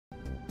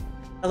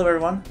Hello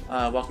everyone,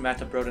 welcome back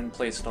to Broden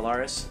plays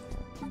Stellaris.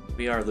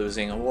 We are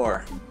losing a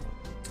war.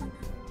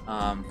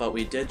 But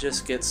we did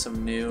just get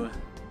some new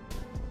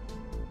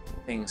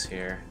things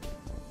here.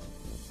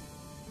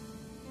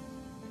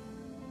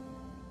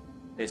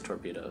 Space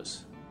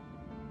torpedoes.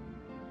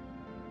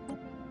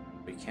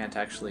 We can't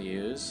actually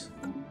use.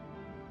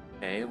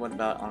 Okay, what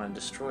about on a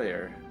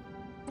destroyer?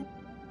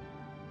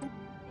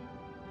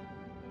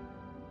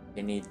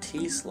 They need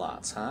T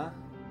slots, huh?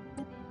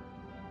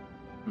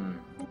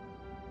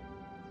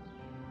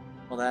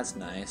 Well, that's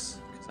nice,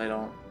 because I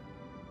don't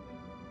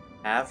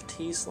have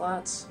T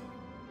slots.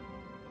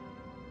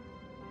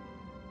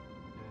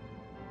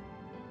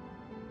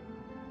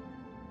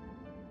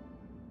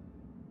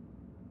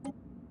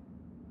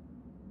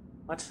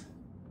 What?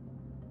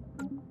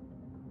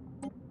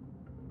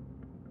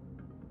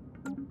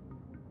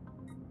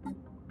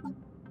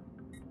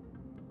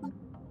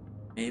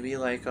 Maybe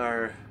like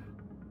our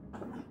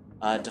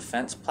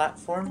defense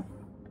platform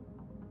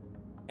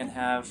can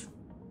have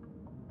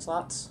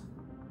slots?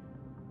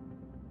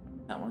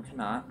 That one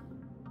cannot.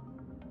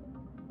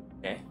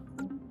 Okay.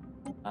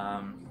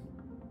 And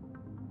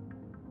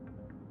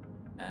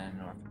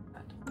north of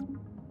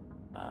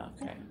that.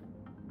 Okay.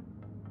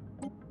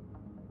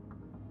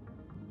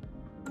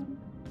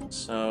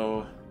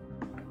 So,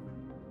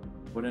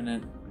 wouldn't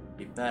it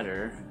be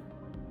better?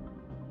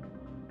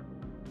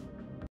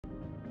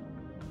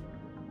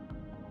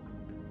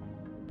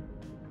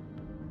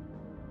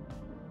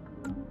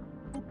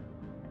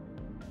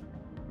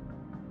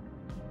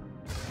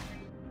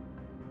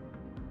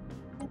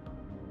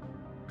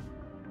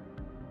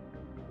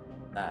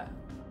 That.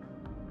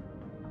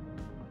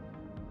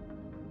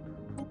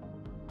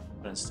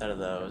 But instead of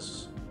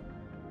those,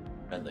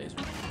 red laser.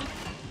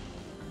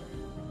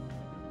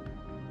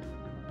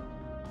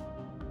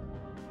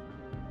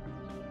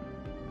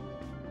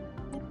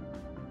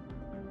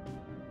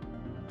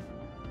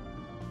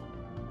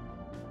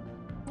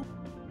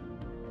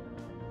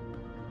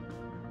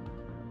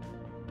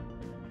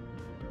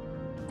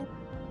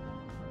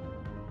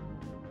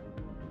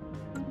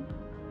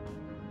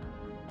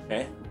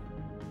 Okay.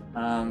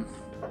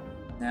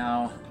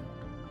 Now,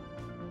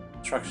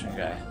 construction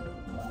guy.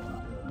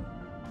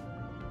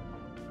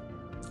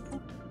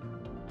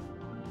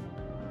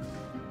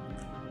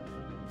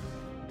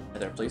 Hey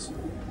there, please.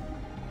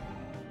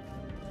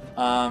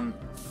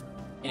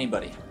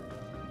 Anybody.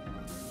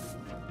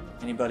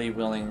 Anybody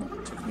willing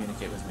to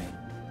communicate with me?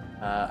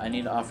 I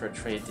need to offer a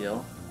trade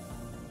deal.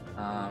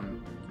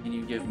 Can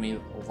you give me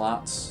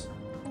lots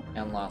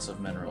and lots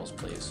of minerals,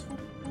 please?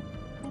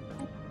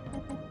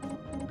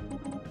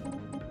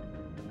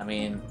 I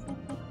mean,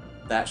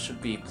 that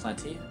should be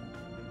plenty.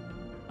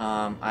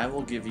 I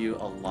will give you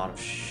a lot of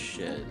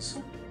shiz.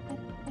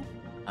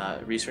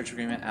 Research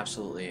agreement,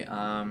 absolutely.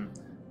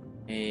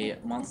 A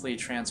monthly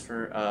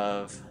transfer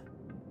of...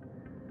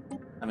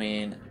 I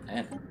mean,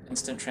 an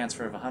instant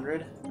transfer of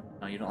 100?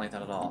 No, you don't like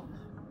that at all.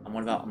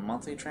 What about a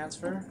monthly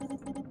transfer?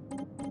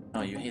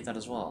 No, you hate that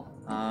as well.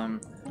 A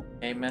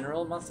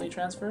mineral monthly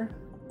transfer?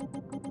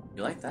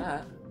 You like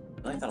that.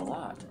 You like that a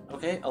lot.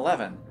 Okay,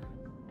 11.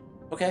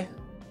 Okay,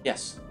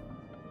 yes.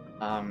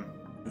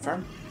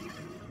 Confirm.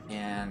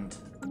 And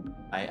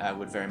I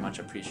would very much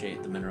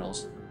appreciate the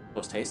minerals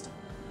post-haste.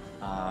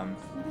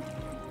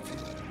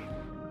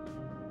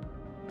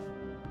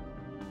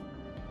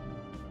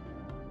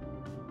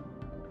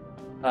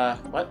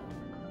 What?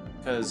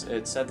 Because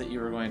it said that you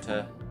were going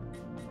to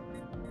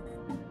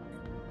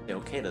say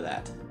okay to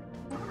that.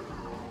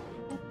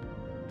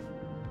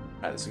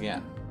 Try this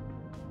again.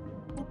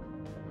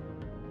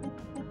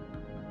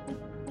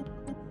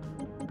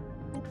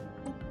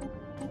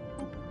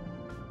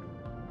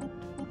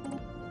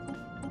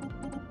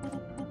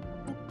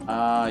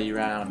 You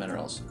ran out of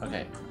minerals.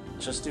 Okay,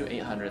 let's just do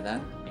 800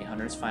 then.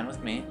 800 is fine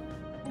with me.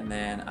 And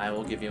then I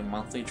will give you a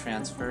monthly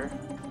transfer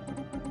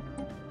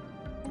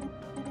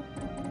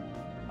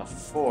of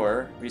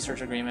 4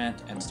 research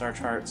agreement and star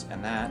charts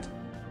and that.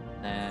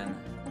 And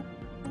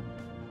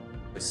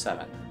then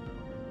 7.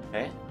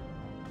 Okay?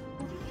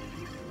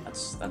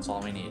 That's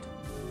all we need.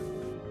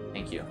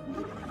 Thank you.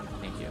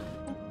 Thank you.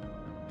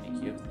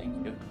 Thank you.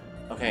 Thank you.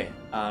 Okay,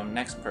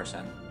 next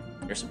person.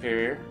 Your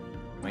superior.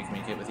 Let me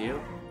communicate with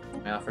you.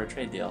 I offer a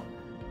trade deal.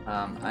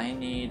 I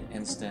need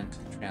instant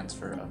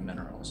transfer of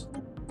minerals.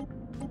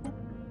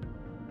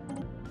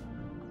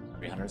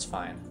 300 is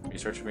fine.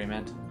 Research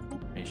agreement,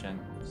 information,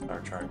 star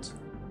charts,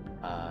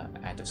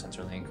 active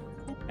sensor link,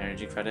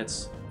 energy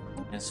credits,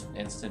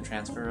 instant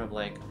transfer of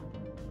like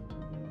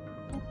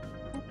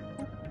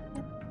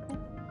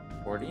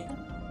 40,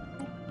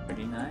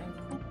 39,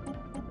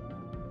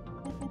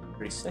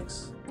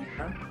 36.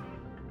 Okay,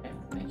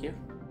 thank you.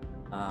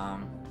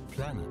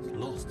 Planet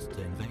lost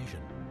to invasion.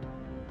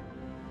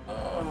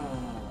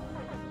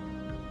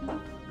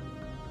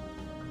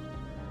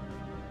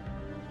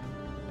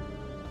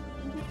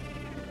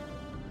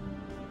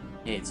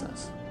 He hates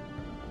us.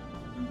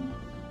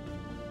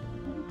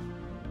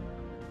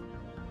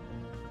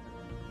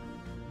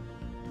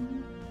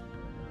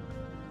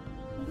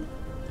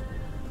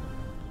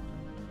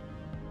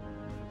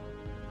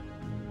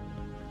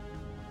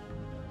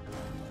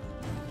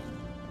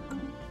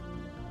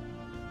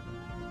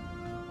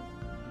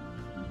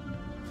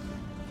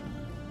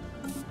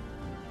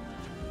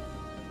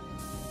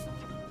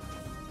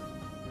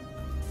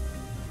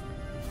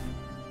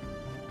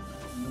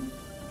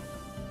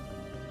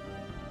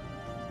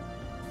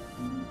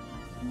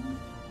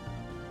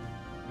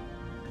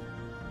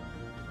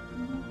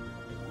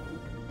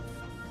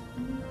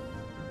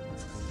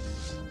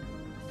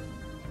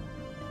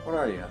 What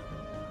are you?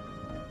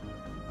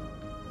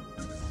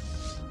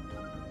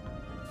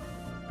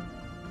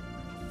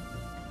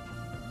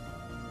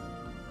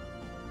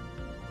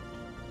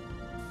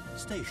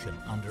 Station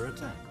under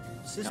attack.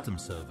 System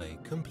survey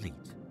complete.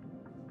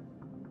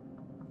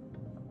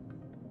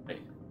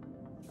 Wait.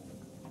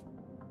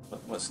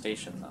 What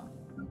station though?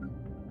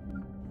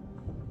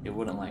 It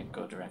wouldn't like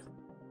go directly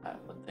to that,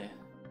 would they?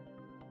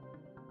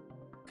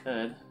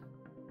 Could.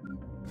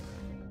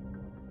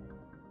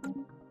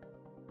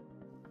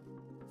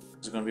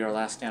 This is gonna be our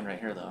last stand right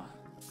here though.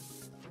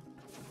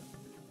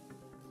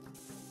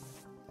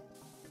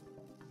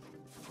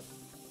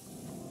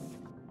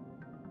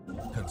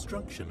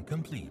 Construction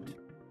complete.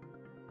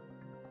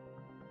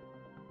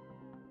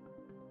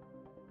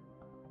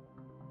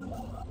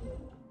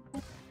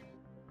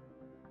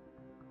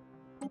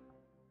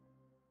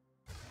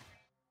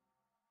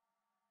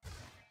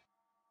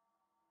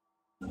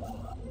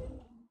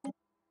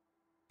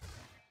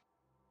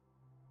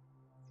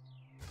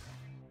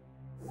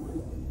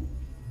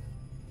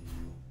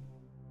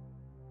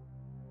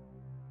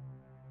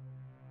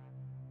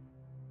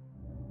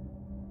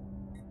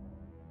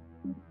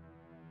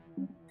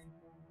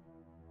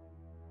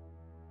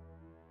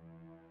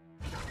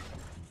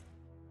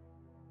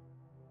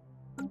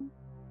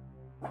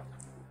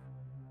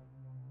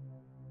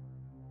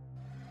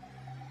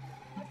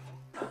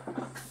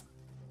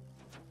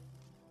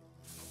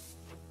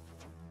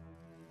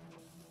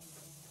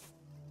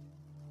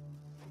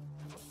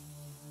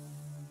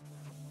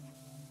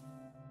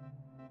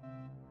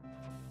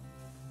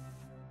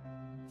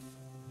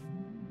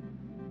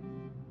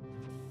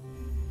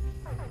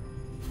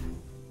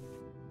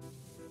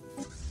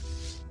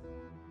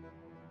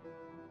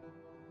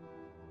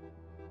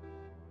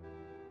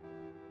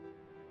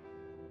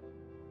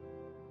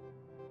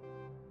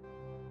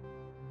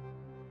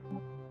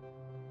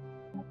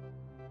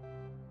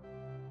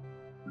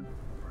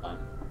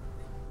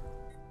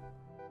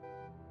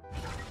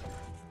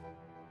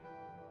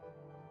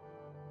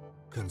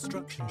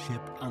 Construction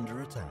ship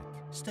under attack.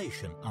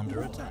 Station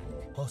under attack.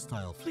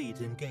 Hostile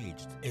fleet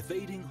engaged.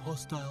 Evading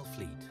hostile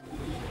fleet.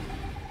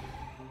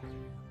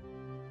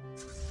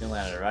 They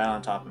landed right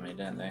on top of me,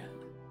 didn't they?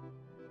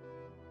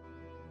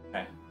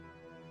 Okay.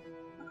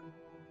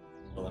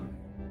 Kill them.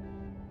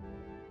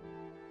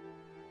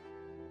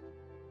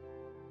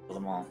 Kill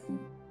them all.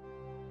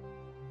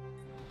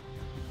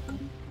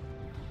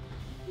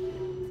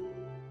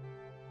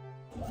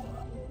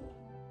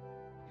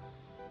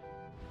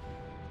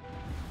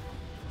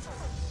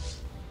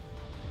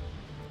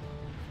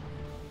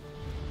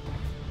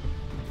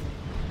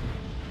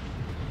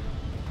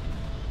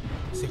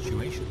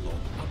 Situation log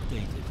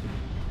updated.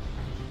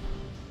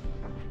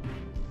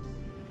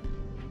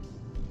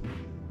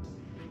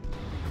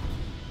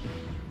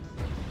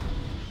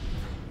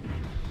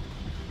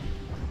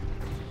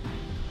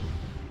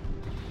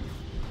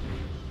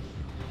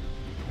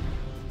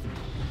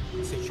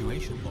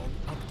 Situation log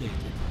updated.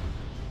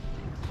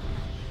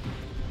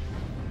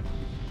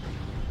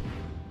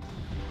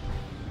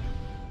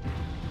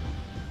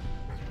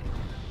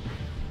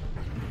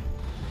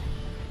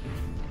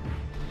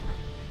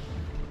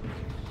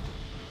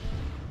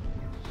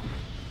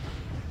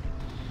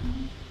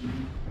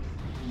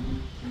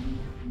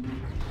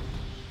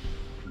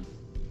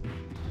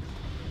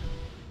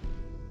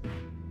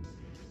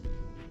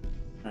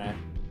 Alright.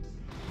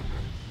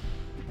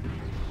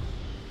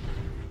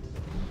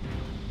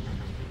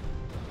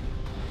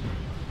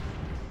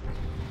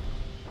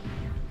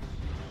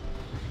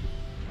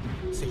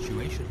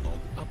 Situation log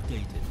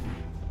updated.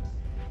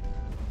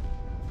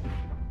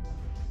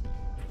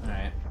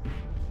 Alright.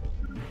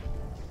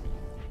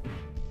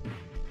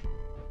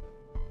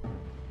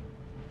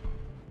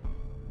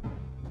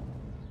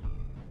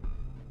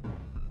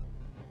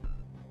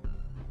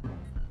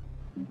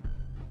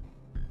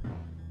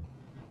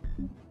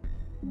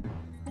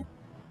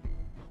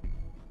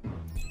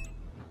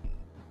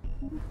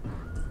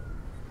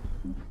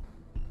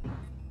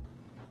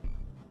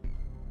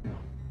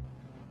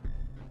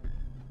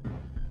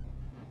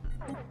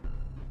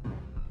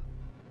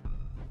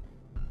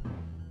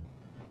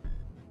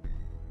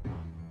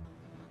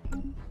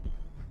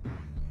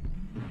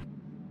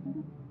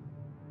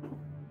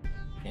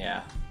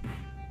 Yeah.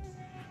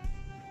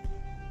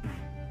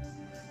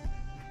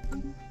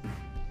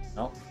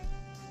 Nope.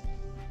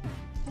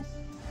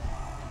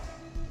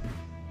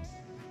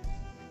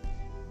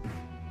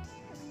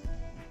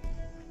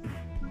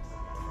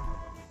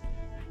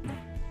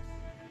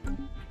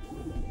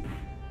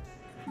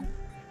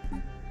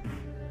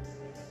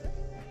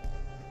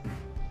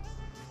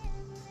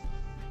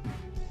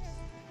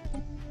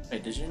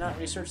 Wait, did you not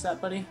research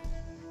that, buddy?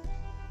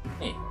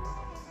 Hey.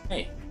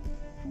 Hey.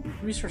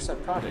 Research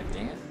that project,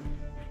 dang it.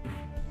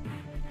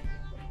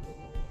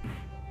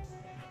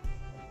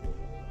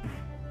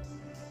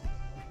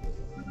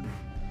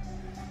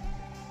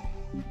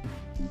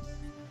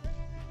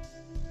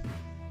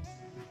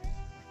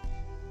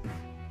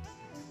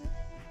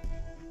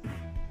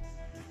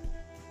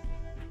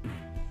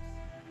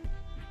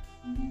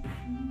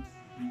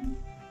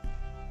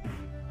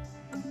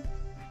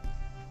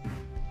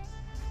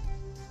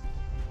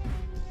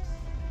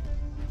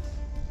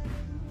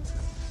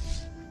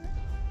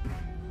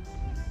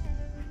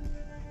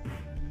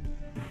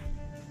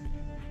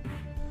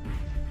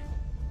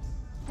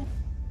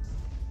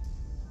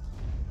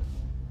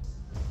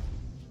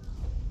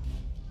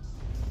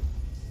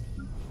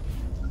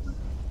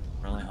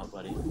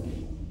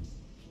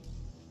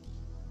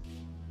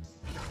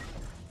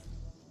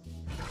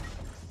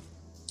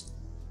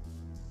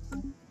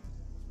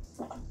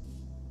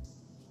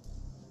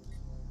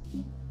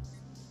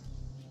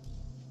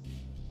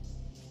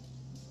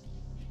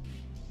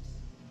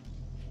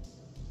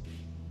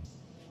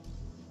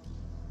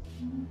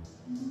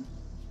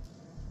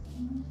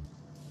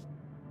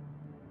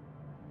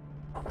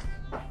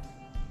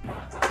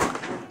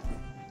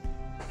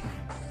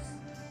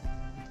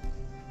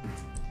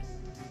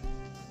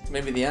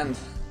 Maybe the end.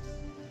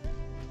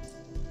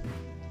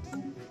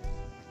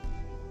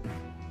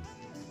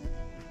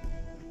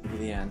 Maybe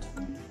the end.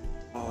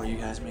 Oh, you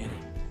guys made it.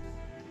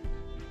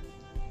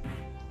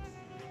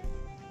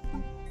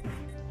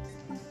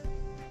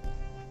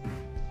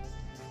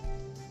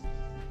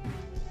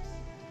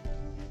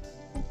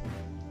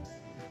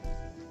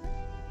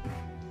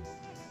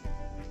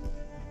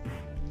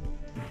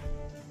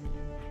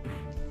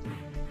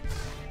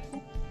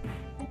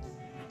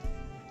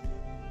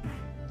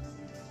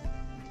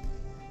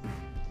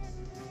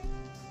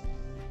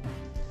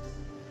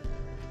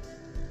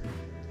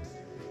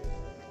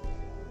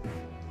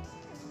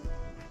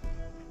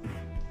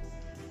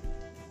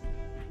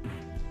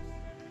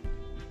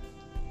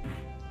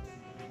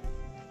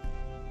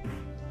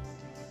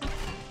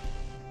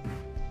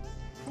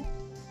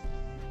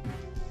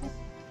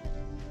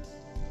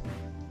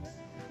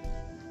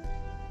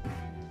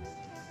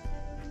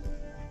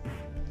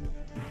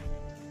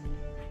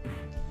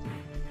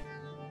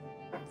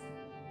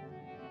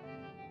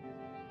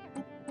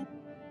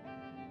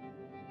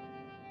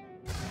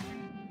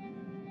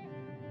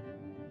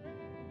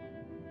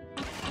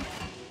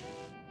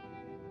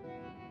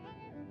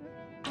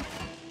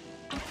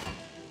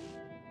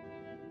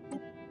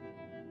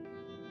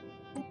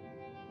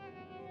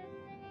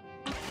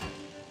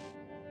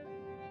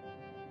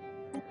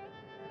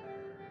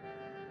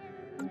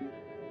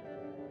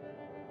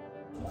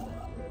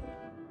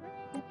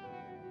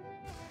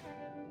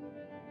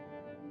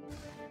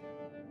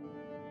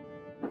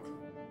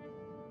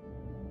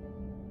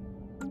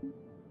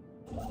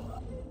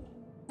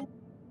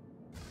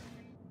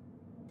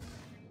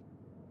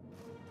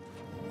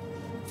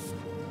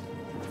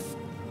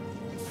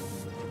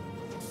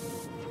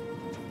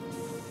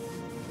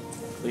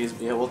 Please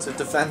be able to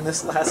defend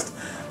this last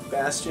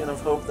bastion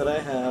of hope that I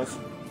have.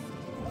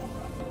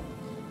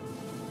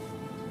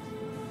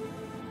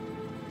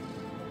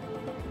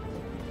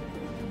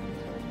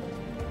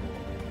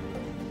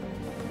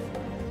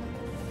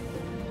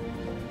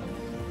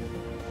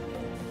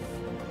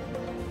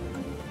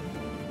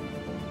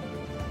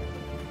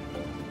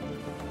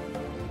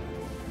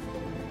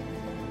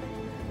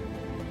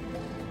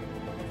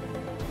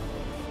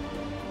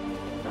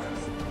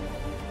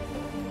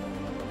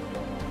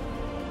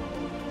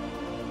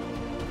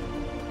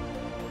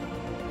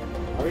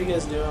 How are you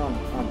guys doing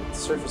on the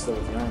surface though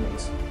with the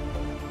armies?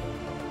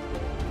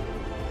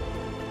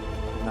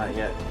 Not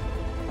yet.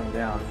 I'm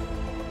down.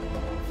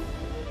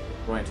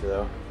 Going to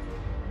though.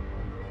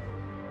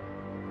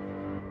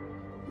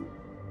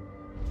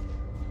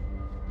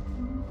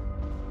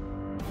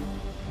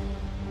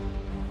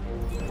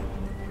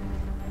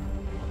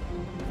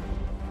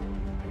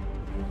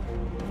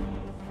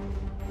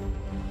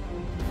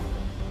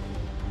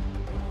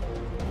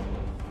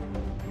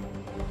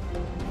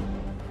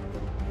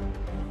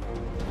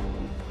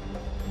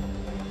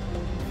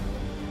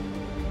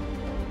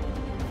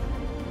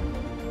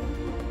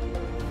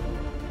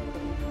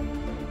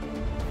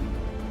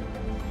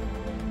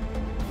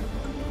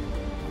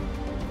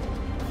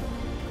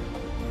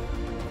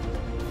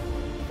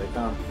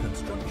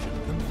 Construction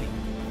complete.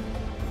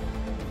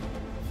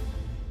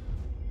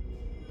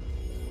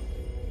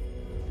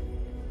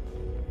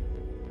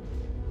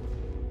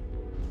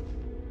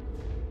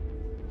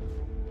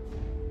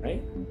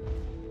 Right?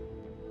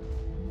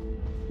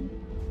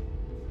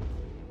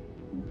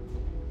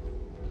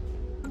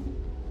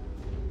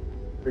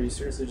 Are you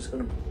seriously just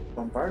going to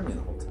bombard me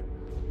the whole time?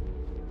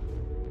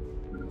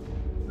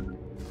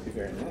 Be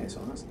very nice,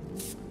 honestly.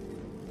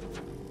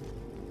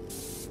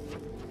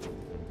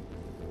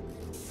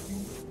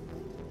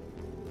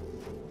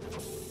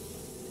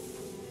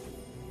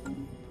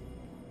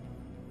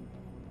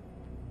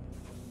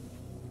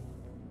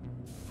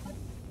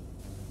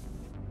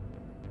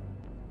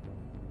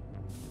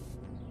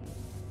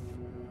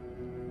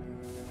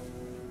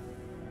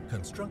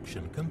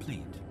 Construction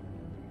complete.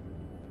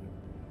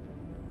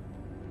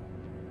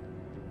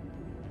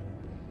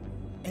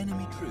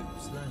 Enemy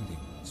troops landing.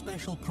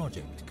 Special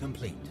project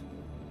complete.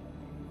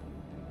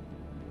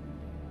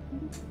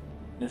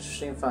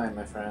 Interesting find,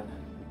 my friend.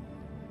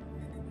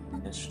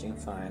 Interesting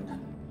find.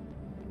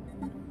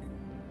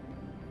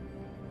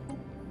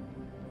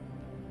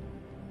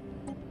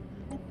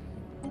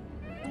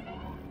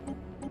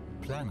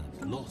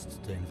 Planet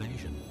lost to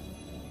invasion.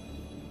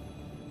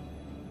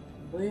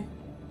 Really?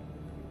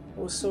 It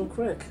was so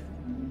quick.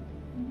 You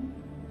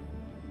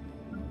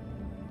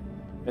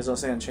guys don't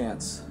stand a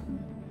chance.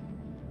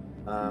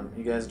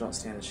 You guys don't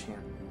stand a chance.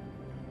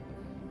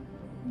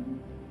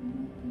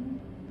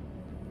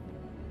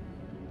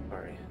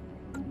 Sorry.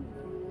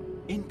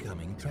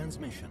 Incoming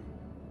transmission.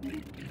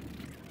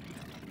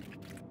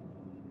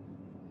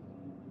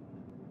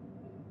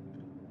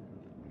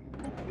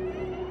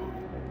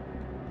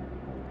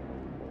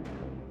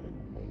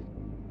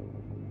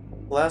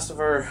 The last of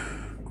our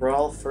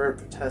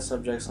Gralfurt test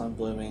subjects on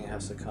blooming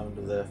have succumbed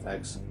to the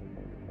effects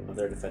of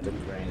their defective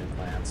brain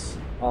implants.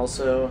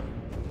 Also,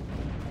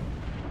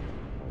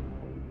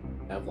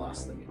 I've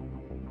lost the game.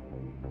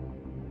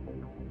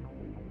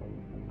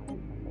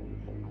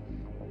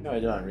 How do I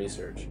do on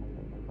research?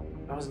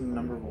 I was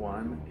number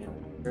 1 in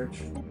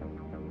research.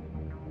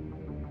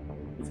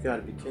 You've got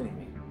to be kidding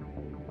me.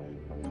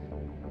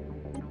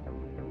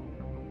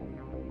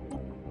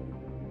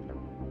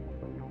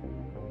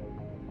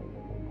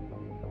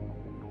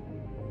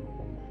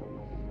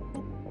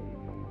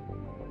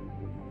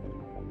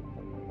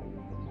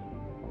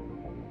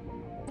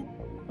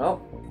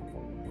 Well,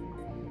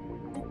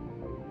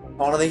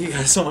 I want to thank you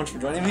guys so much for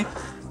joining me.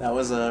 That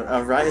was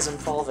a Rise and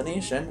Fall of a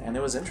Nation, and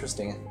it was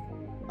interesting.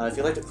 If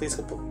you'd like to please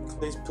click the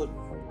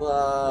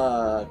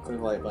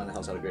like button, it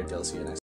helps out a great deal. See you next time.